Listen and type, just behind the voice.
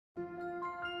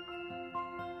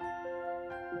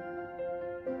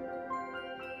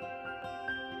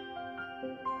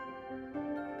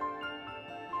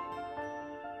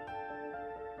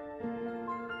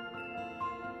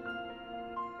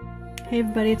Hey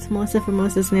everybody, it's Melissa from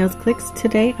Melissa's Nails Clicks.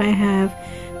 Today I have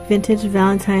Vintage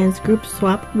Valentine's Group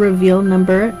Swap Reveal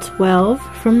number 12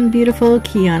 from beautiful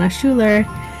Quiana Schuler.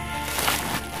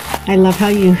 I love how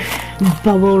you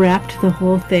bubble wrapped the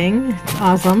whole thing. It's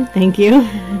awesome. Thank you.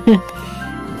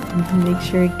 Make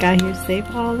sure it got here safe.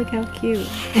 Oh, look how cute.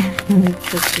 It's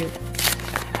so cute.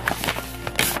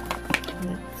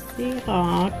 Let's see.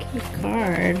 Oh, cute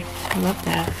card. I love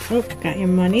that. Oh, got your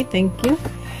money. Thank you.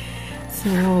 So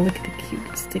look at the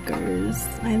cute stickers.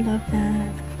 I love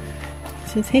that. It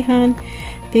says, "Hey hon,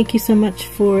 thank you so much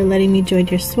for letting me join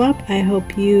your swap. I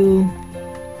hope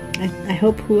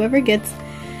whoever gets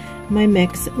my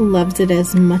mix loves it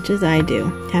as much as I do.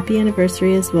 Happy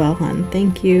anniversary as well, hon.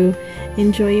 Thank you.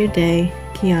 Enjoy your day,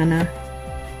 Quiana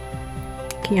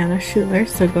Schuler."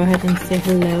 So go ahead and say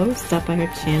hello. Stop by her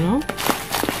channel.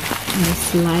 And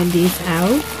slide these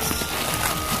out.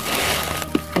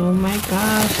 Oh my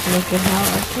gosh, look at how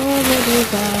adorable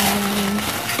these are.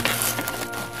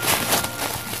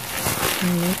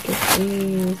 Look at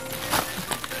these.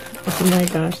 Oh my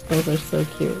gosh, those are so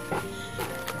cute.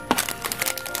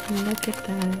 Look at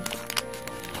that.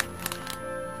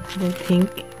 They're pink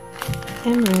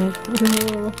and red.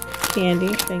 Oh,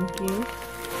 candy, thank you.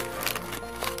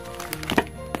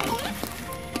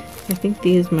 I think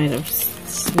these might have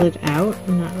slid out.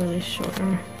 I'm not really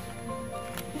sure.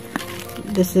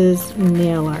 This is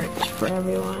nail art for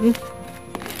everyone.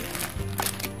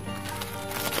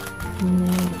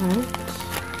 Nail art.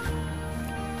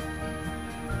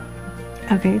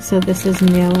 Okay, so this is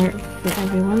nail art for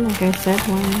everyone. Like I said,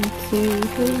 1, 2,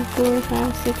 3, 4,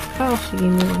 5, 6. Oh, she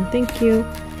gave me one. Thank you.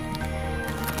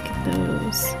 Look at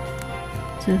those.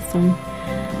 Just some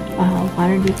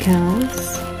water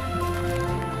decals.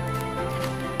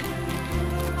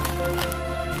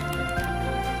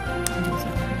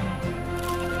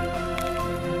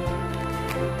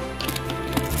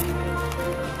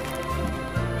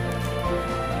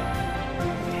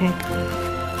 Okay,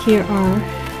 here are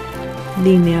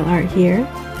the nail art here.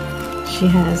 She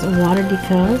has water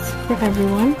decals for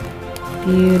everyone.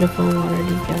 Beautiful water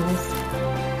decals.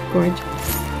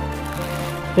 Gorgeous.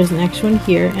 There's an extra one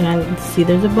here, and I see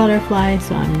there's a butterfly,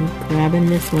 so I'm grabbing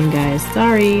this one, guys.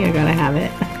 Sorry, I gotta have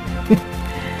it.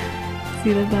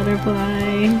 See the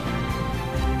butterfly?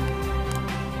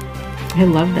 I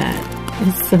love that.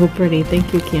 It's so pretty.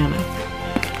 Thank you, Quiana.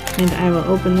 And I will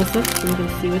open this up so you can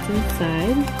see what's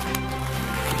inside.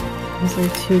 These are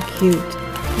too cute.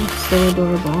 They're so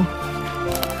adorable.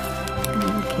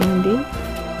 And candy.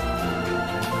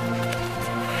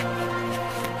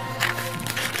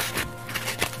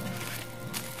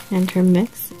 And her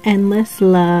mix. Endless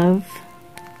Love.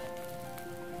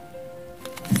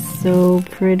 So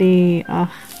pretty.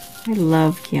 Oh, I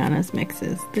love Quiana's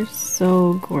mixes. They're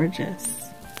so gorgeous.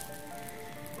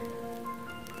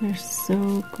 They're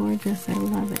so gorgeous. I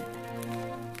love it.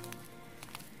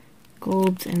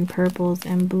 Golds and purples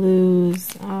and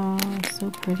blues. Oh, so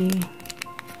pretty.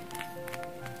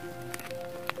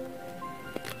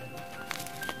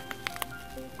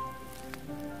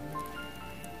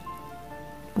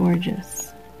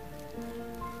 Gorgeous.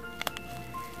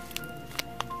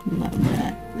 Love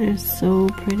that. They're so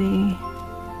pretty.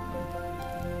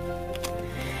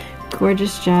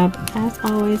 Gorgeous job as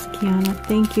always, Quiana.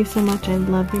 Thank you so much. I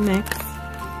love your mix.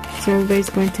 So everybody's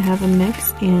going to have a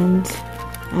mix, and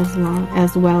as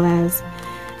well as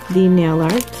the nail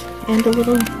art and a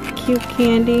little cute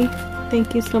candy.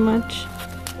 Thank you so much.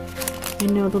 I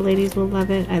know the ladies will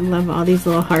love it. I love all these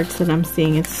little hearts that I'm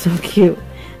seeing. It's so cute.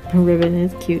 The ribbon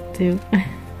is cute too.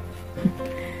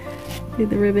 See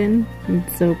the ribbon?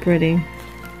 It's so pretty.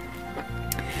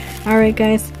 Alright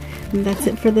guys, that's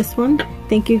it for this one.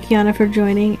 Thank you, Quiana, for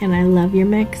joining, and I love your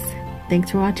mix.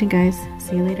 Thanks for watching, guys.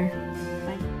 See you later.